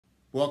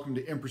Welcome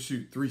to In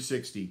Pursuit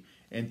 360.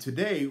 And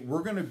today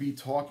we're going to be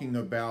talking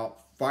about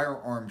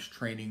firearms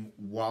training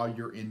while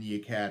you're in the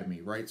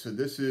academy, right? So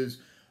this is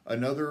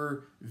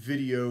another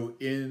video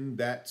in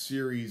that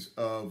series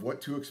of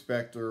what to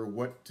expect or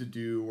what to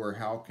do or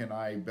how can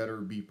I better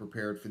be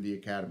prepared for the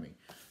academy.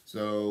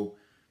 So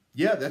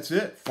yeah, that's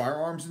it.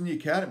 Firearms in the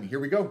academy. Here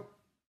we go.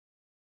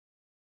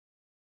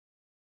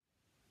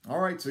 All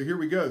right, so here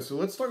we go. So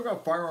let's talk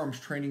about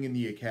firearms training in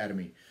the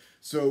academy.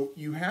 So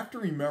you have to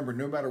remember,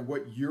 no matter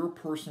what your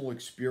personal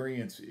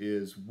experience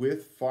is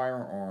with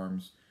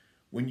firearms,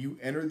 when you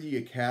enter the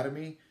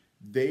academy,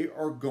 they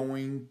are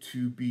going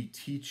to be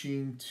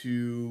teaching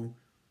to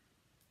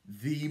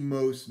the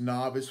most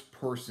novice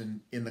person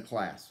in the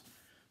class.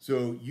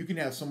 So you can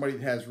have somebody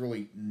that has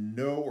really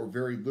no or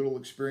very little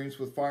experience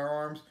with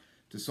firearms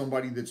to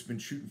somebody that's been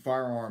shooting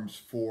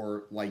firearms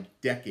for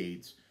like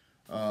decades.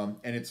 And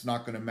it's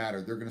not going to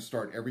matter. They're going to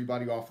start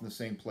everybody off in the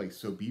same place.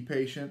 So be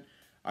patient.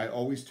 I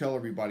always tell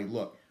everybody,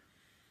 look,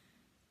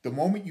 the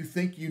moment you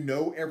think you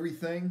know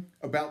everything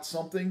about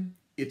something,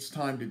 it's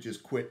time to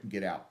just quit and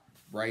get out,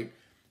 right?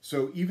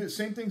 So even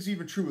same thing's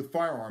even true with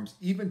firearms.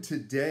 Even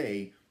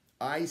today,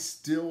 I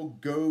still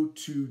go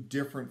to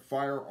different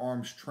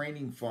firearms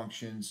training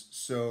functions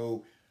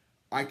so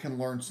I can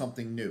learn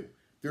something new.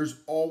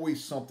 There's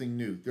always something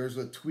new. There's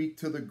a tweak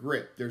to the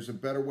grip. There's a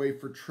better way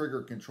for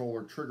trigger control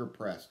or trigger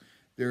press.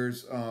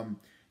 There's,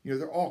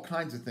 there are all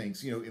kinds of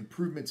things,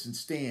 improvements in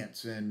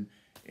stance and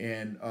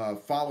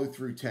follow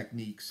through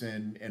techniques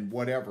and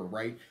whatever,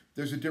 right?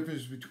 There's a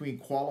difference between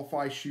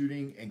qualify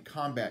shooting and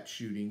combat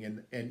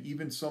shooting, and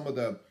even some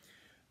of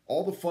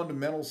all the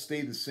fundamentals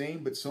stay the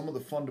same, but some of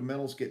the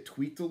fundamentals get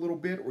tweaked a little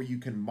bit, or you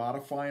can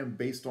modify them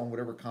based on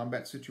whatever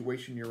combat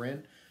situation you're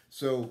in.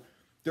 So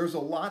there's a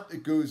lot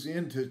that goes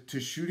into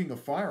shooting a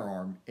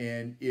firearm,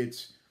 and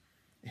it's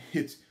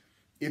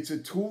a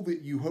tool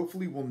that you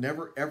hopefully will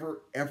never,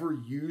 ever, ever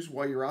use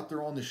while you're out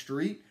there on the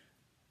street.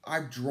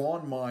 I've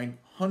drawn mine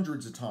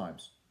hundreds of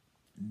times,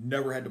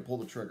 never had to pull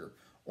the trigger.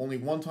 Only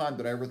one time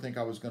did I ever think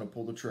I was going to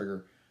pull the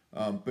trigger,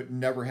 but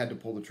never had to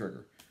pull the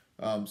trigger.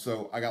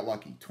 So I got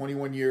lucky.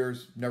 21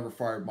 years, never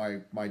fired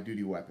my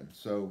duty weapon.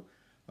 So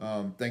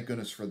thank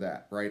goodness for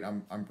that, right?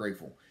 I'm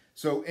grateful.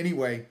 So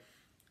anyway,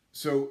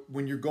 so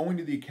when you're going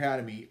to the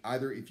academy,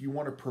 either if you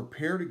want to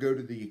prepare to go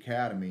to the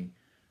academy,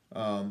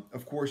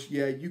 of course,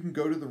 yeah, you can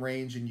go to the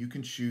range and you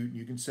can shoot,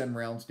 you can send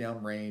rounds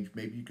down range.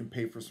 Maybe you can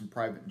pay for some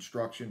private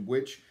instruction,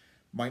 which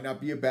might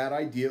not be a bad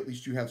idea. At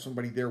least you have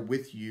somebody there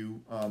with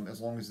you, as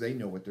long as they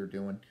know what they're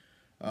doing.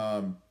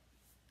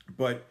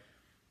 But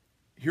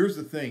here's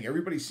the thing.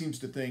 Everybody seems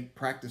to think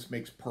practice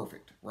makes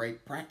perfect,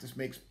 right? Practice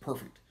makes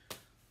perfect.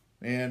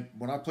 And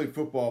when I played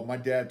football, my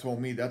dad told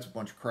me that's a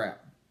bunch of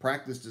crap.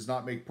 Practice does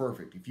not make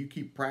perfect. If you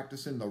keep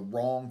practicing the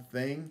wrong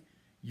thing,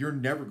 you're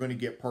never going to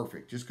get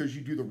perfect. Just because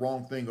you do the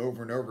wrong thing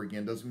over and over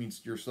again doesn't mean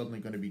you're suddenly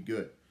going to be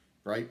good,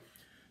 right?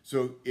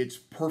 So it's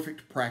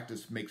perfect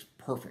practice makes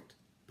perfect.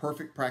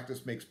 Perfect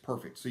practice makes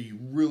perfect. So you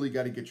really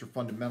got to get your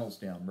fundamentals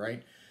down,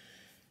 right?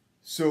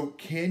 So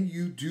can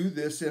you do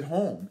this at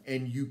home?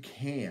 And you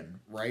can,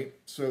 right?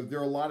 So there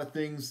are a lot of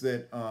things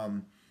that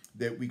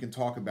that we can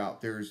talk about.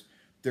 There's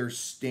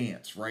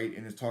stance, right?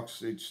 And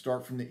it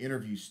start from the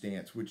interview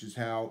stance, which is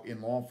how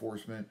in law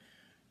enforcement,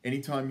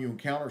 anytime you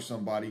encounter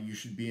somebody, you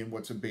should be in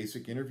what's a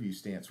basic interview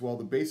stance. Well,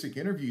 the basic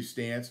interview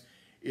stance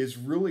is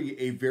really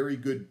a very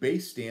good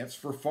base stance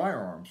for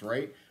firearms,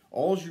 right?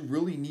 All you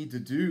really need to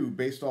do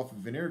based off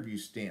of an interview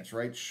stance,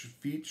 right?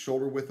 Feet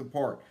shoulder width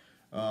apart.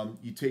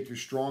 You take your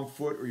strong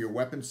foot or your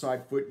weapon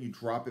side foot and you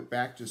drop it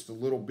back just a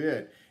little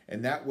bit.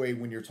 And that way,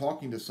 when you're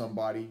talking to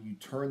somebody, you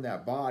turn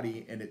that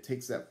body and it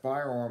takes that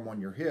firearm on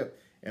your hip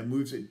and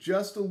moves it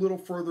just a little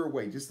further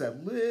away, just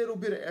that little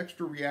bit of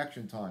extra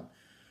reaction time.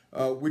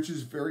 Which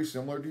is very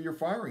similar to your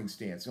firing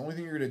stance. The only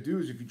thing you're going to do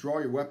is if you draw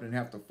your weapon and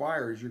have to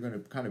fire is you're going to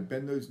kind of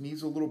bend those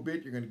knees a little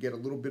bit. You're going to get a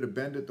little bit of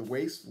bend at the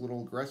waist, a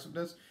little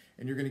aggressiveness,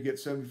 and you're going to get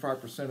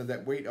 75% of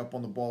that weight up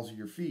on the balls of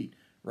your feet,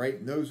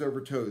 right? Nose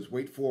over toes,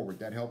 weight forward.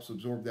 That helps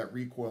absorb that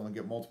recoil and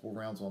get multiple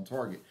rounds on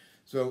target.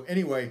 So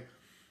anyway,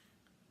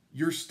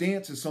 your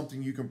stance is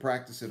something you can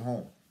practice at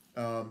home.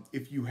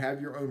 If you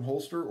have your own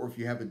holster or if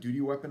you have a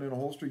duty weapon in a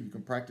holster, you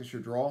can practice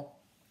your draw.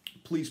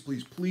 Please,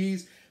 please,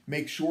 please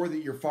make sure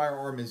that your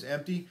firearm is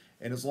empty.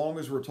 And as long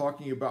as we're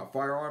talking about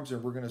firearms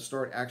and we're going to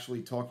start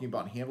actually talking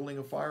about handling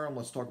a firearm,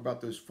 let's talk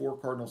about those 4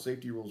 cardinal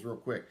safety rules real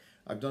quick.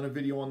 I've done a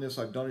video on this.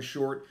 I've done a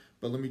short,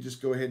 but let me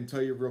just go ahead and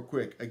tell you real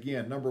quick.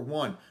 Again, number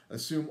 1,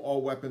 assume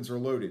all weapons are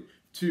loaded.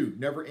 2,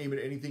 never aim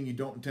at anything you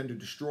don't intend to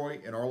destroy.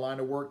 In our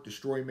line of work,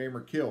 destroy, maim,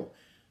 or kill.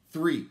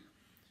 3,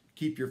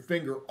 keep your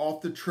finger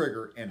off the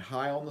trigger and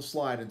high on the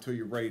slide until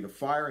you're ready to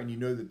fire and you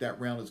know that that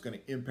round is going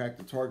to impact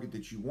the target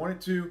that you want it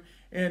to.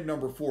 And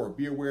number 4,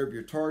 be aware of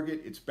your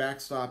target, its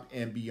backstop,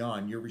 and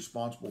beyond. You're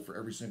responsible for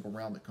every single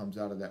round that comes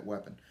out of that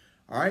weapon.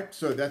 All right,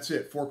 so that's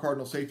it. 4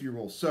 cardinal safety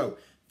rules. So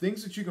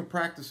things that you can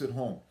practice at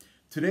home.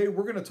 Today,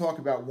 we're going to talk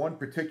about one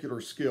particular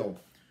skill,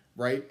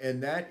 right?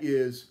 And that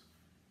is,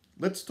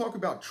 let's talk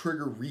about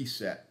trigger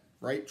reset.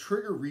 right?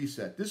 Trigger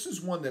reset. This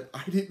is one that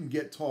I didn't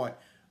get taught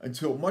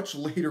until much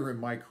later in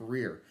my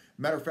career.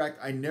 Matter of fact,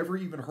 I never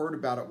even heard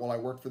about it while I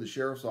worked for the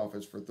sheriff's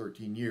office for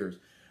 13 years.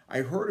 I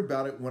heard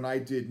about it when I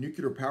did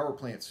nuclear power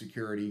plant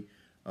security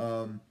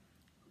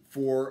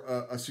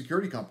for a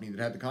security company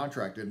that had the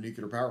contract at a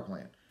nuclear power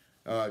plant.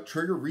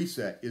 Trigger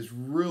reset is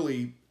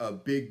really a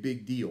big,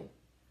 big deal.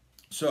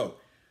 So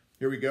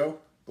here we go.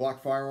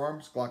 Glock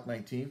firearms, Glock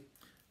 19.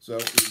 So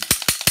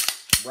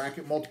we rack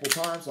it multiple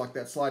times, lock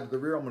that slide to the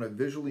rear. I'm going to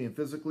visually and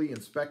physically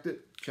inspect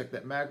it, check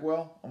that mag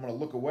well. I'm going to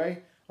look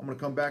away. I'm going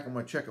to come back. I'm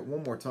going to check it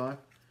one more time.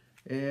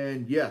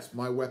 And yes,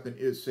 my weapon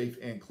is safe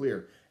and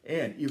clear.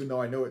 And even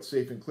though I know it's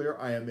safe and clear,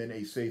 I am in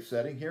a safe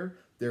setting here.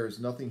 There is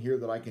nothing here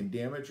that I can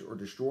damage or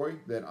destroy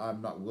that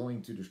I'm not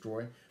willing to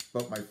destroy.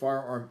 But my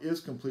firearm is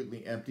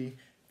completely empty.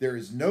 There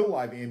is no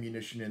live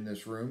ammunition in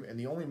this room. And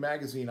the only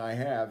magazine I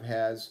have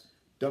has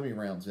dummy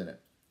rounds in it,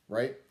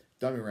 right?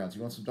 Dummy rounds.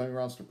 You want some dummy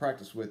rounds to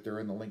practice with? They're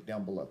in the link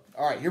down below.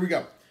 All right, here we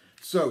go.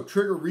 So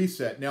trigger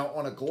reset. Now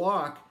on a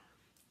Glock,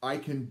 I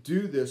can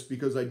do this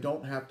because I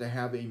don't have to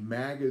have a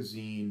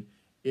magazine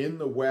in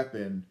the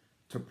weapon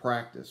to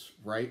practice,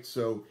 right?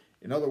 So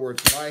in other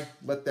words, when I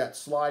let that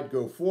slide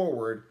go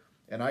forward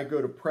and I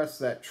go to press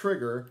that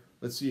trigger,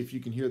 let's see if you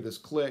can hear this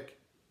click.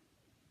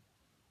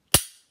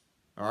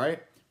 All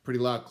right, pretty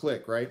loud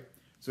click, right?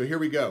 So here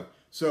we go.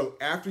 So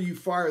after you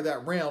fire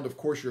that round, of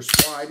course, your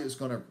slide is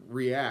going to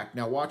react.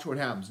 Now watch what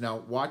happens. Now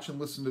watch and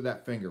listen to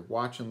that finger.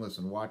 Watch and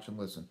listen, watch and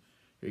listen.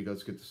 Here you go,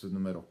 let's get this in the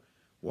middle.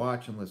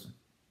 Watch and listen.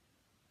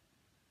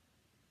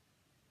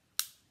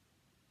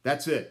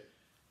 That's it.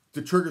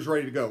 The trigger's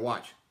ready to go.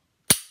 Watch.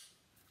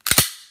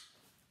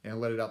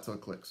 And let it out till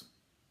it clicks.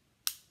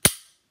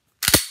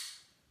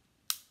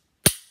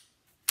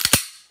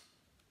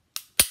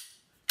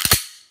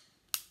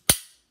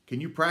 Can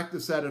you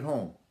practice that at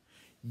home?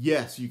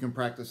 Yes, you can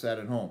practice that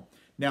at home.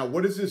 Now,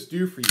 what does this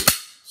do for you?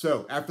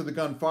 So after the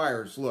gun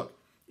fires, look,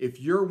 if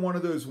you're one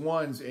of those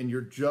ones and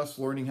you're just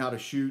learning how to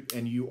shoot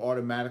and you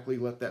automatically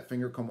let that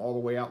finger come all the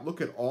way out, look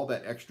at all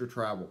that extra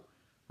travel,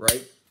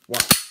 right?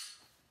 Watch.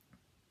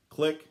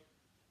 Click.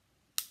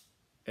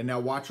 And now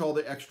watch all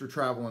the extra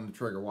travel in the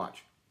trigger.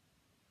 Watch.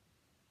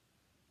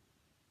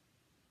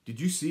 Did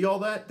you see all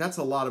that? That's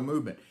a lot of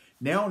movement.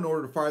 Now, in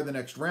order to fire the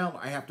next round,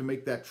 I have to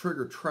make that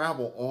trigger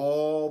travel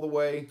all the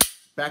way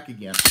back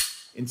again.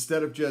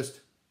 Instead of just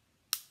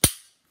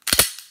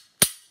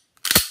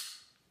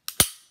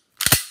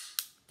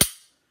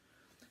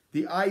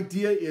the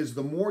idea is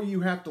the more you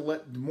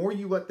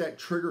let that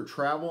trigger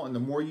travel and the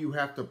more you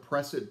have to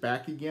press it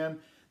back again,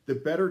 the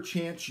better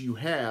chance you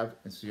have,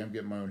 and see, I'm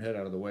getting my own head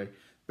out of the way,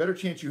 better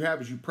chance you have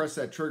is you press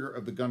that trigger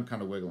of the gun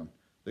kind of wiggling,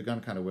 the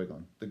gun kind of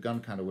wiggling, the gun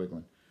kind of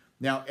wiggling.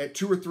 Now, at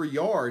 2 or 3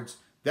 yards,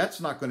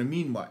 that's not going to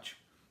mean much.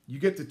 You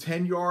get to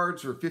 10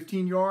 yards or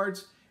 15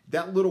 yards,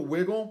 that little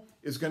wiggle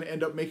is going to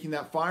end up making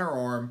that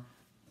firearm,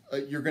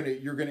 you're going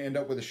to end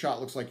up with a shot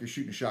looks like you're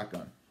shooting a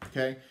shotgun,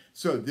 okay?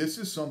 So this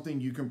is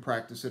something you can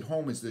practice at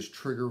home, is this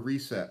trigger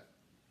reset.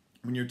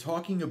 When you're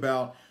talking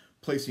about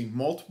placing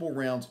multiple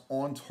rounds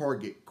on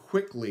target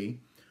quickly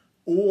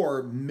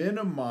or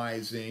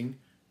minimizing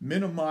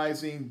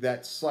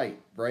that sight,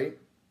 right?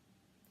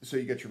 So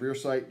you got your rear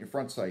sight, your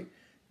front sight.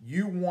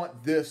 You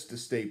want this to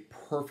stay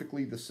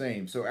perfectly the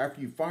same. So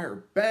after you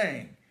fire,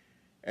 bang,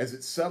 as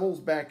it settles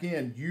back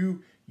in,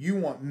 you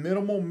want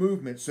minimal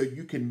movement so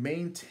you can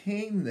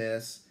maintain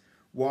this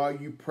while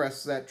you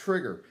press that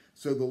trigger.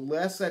 So the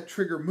less that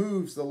trigger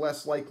moves, the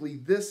less likely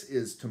this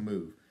is to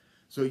move.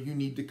 So you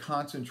need to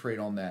concentrate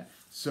on that.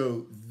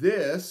 So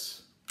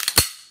this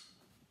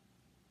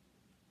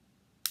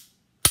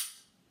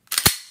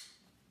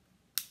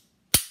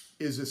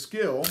is a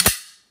skill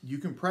you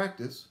can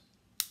practice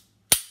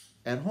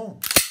at home.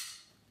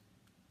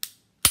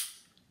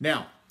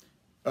 Now,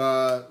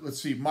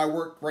 let's see, my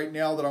work right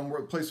now that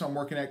the place I'm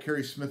working at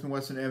carries Smith &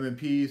 Wesson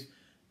M&Ps.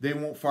 They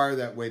won't fire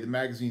that way. The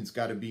magazine's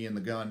got to be in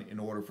the gun in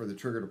order for the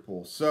trigger to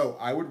pull. So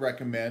I would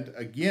recommend,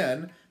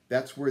 again,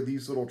 that's where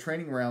these little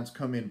training rounds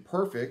come in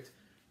perfect,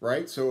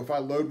 right? So if I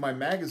load my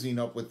magazine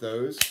up with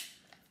those,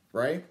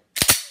 right?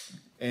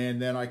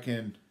 And then I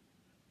can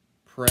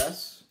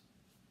press,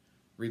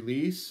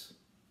 release.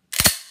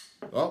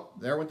 Oh,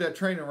 there went that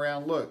training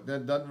round. Look,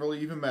 that doesn't really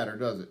even matter,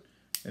 does it?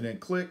 And then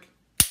click.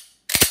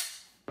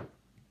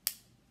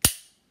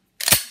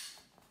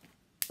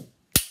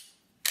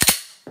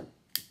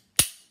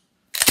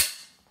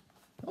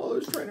 Oh,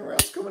 there's training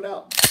rounds coming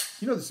out.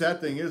 You know, the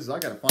sad thing is I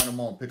got to find them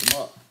all and pick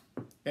them up.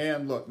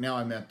 And look, now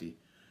I'm empty.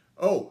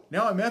 Oh,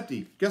 now I'm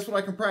empty. Guess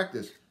what I can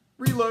practice?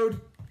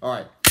 Reload. All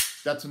right,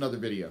 that's another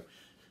video.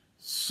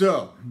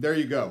 So there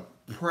you go.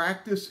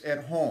 Practice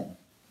at home.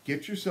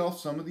 Get yourself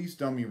some of these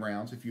dummy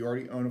rounds if you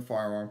already own a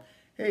firearm.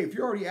 Hey, if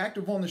you're already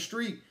active on the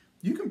street,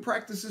 you can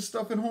practice this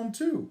stuff at home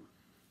too.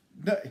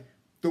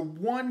 The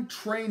one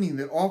training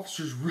that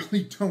officers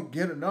really don't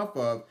get enough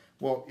of,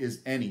 well,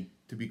 is any,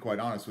 to be quite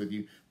honest with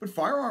you, but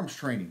firearms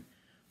training.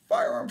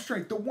 Firearms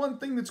training. The one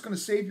thing that's going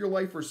to save your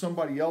life or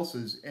somebody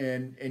else's,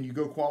 and you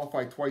go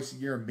qualify twice a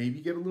year and maybe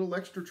get a little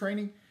extra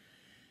training,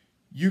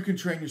 You can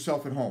train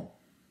yourself at home,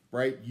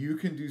 right? You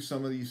can do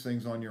some of these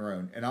things on your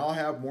own. And I'll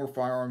have more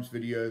firearms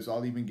videos.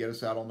 I'll even get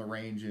us out on the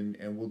range, and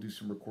we'll do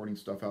some recording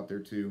stuff out there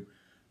too,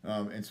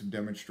 and some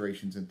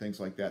demonstrations and things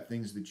like that,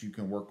 things that you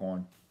can work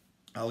on.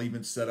 I'll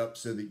even set up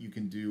so that you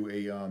can do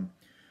a,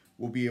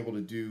 we'll be able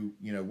to do,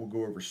 we'll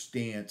go over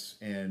stance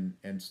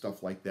and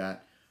stuff like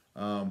that.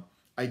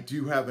 I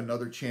do have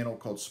another channel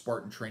called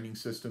Spartan Training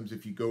Systems.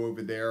 If you go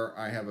over there,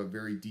 I have a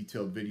very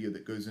detailed video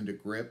that goes into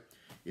grip.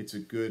 It's a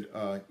good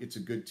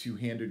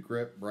two-handed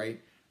grip, right?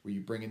 Where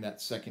you bring in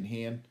that second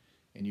hand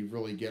and you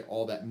really get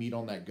all that meat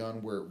on that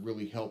gun, where it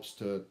really helps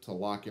to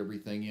lock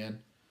everything in.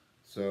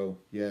 So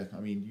yeah, I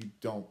mean, you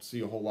don't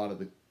see a whole lot of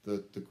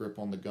the grip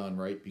on the gun,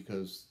 right?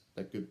 Because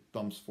that good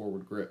thumbs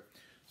forward grip.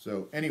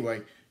 So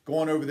anyway, go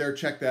on over there,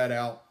 check that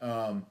out.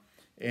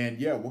 And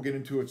yeah, we'll get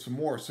into it some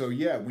more. So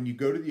yeah, when you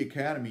go to the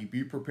academy,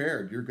 be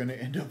prepared. You're going to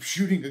end up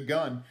shooting a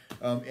gun,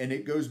 and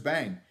it goes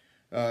bang.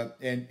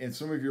 And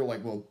some of you are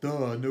like, well,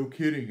 duh, no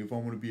kidding, if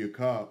I'm going to be a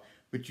cop.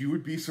 But you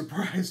would be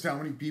surprised how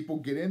many people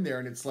get in there,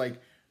 and it's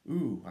like,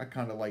 ooh, I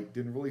kind of like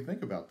didn't really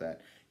think about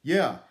that.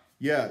 Yeah.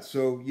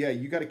 So yeah,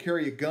 you got to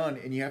carry a gun,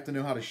 and you have to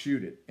know how to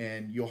shoot it,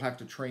 and you'll have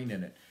to train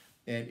in it,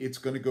 and it's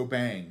going to go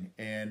bang.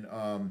 And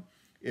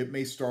it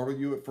may startle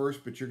you at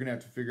first, but you're going to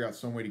have to figure out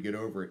some way to get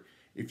over it.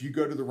 If you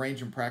go to the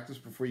range and practice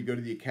before you go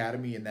to the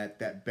academy, and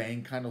that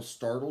bang kind of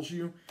startles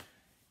you,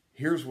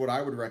 here's what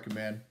I would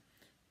recommend.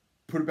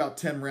 Put about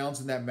 10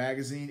 rounds in that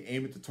magazine,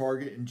 aim at the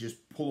target, and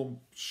just pull them,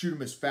 shoot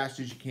them as fast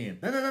as you can.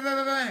 Bang, bang, bang,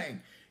 bang,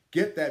 bang.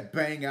 Get that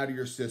bang out of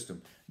your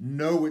system.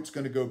 Know it's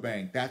going to go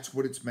bang. That's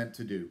what it's meant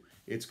to do.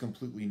 It's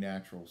completely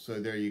natural. So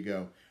there you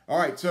go. All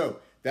right, so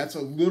that's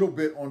a little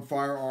bit on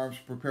firearms,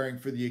 preparing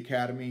for the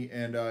academy,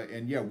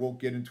 and yeah, we'll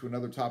get into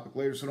another topic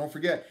later. So don't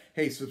forget,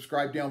 hey,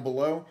 subscribe down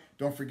below.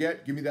 Don't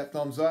forget, give me that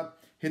thumbs up.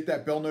 Hit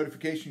that bell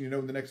notification, you know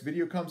when the next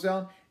video comes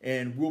out,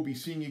 and we'll be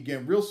seeing you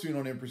again real soon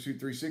on In Pursuit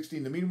 360.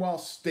 In the meanwhile,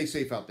 stay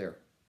safe out there.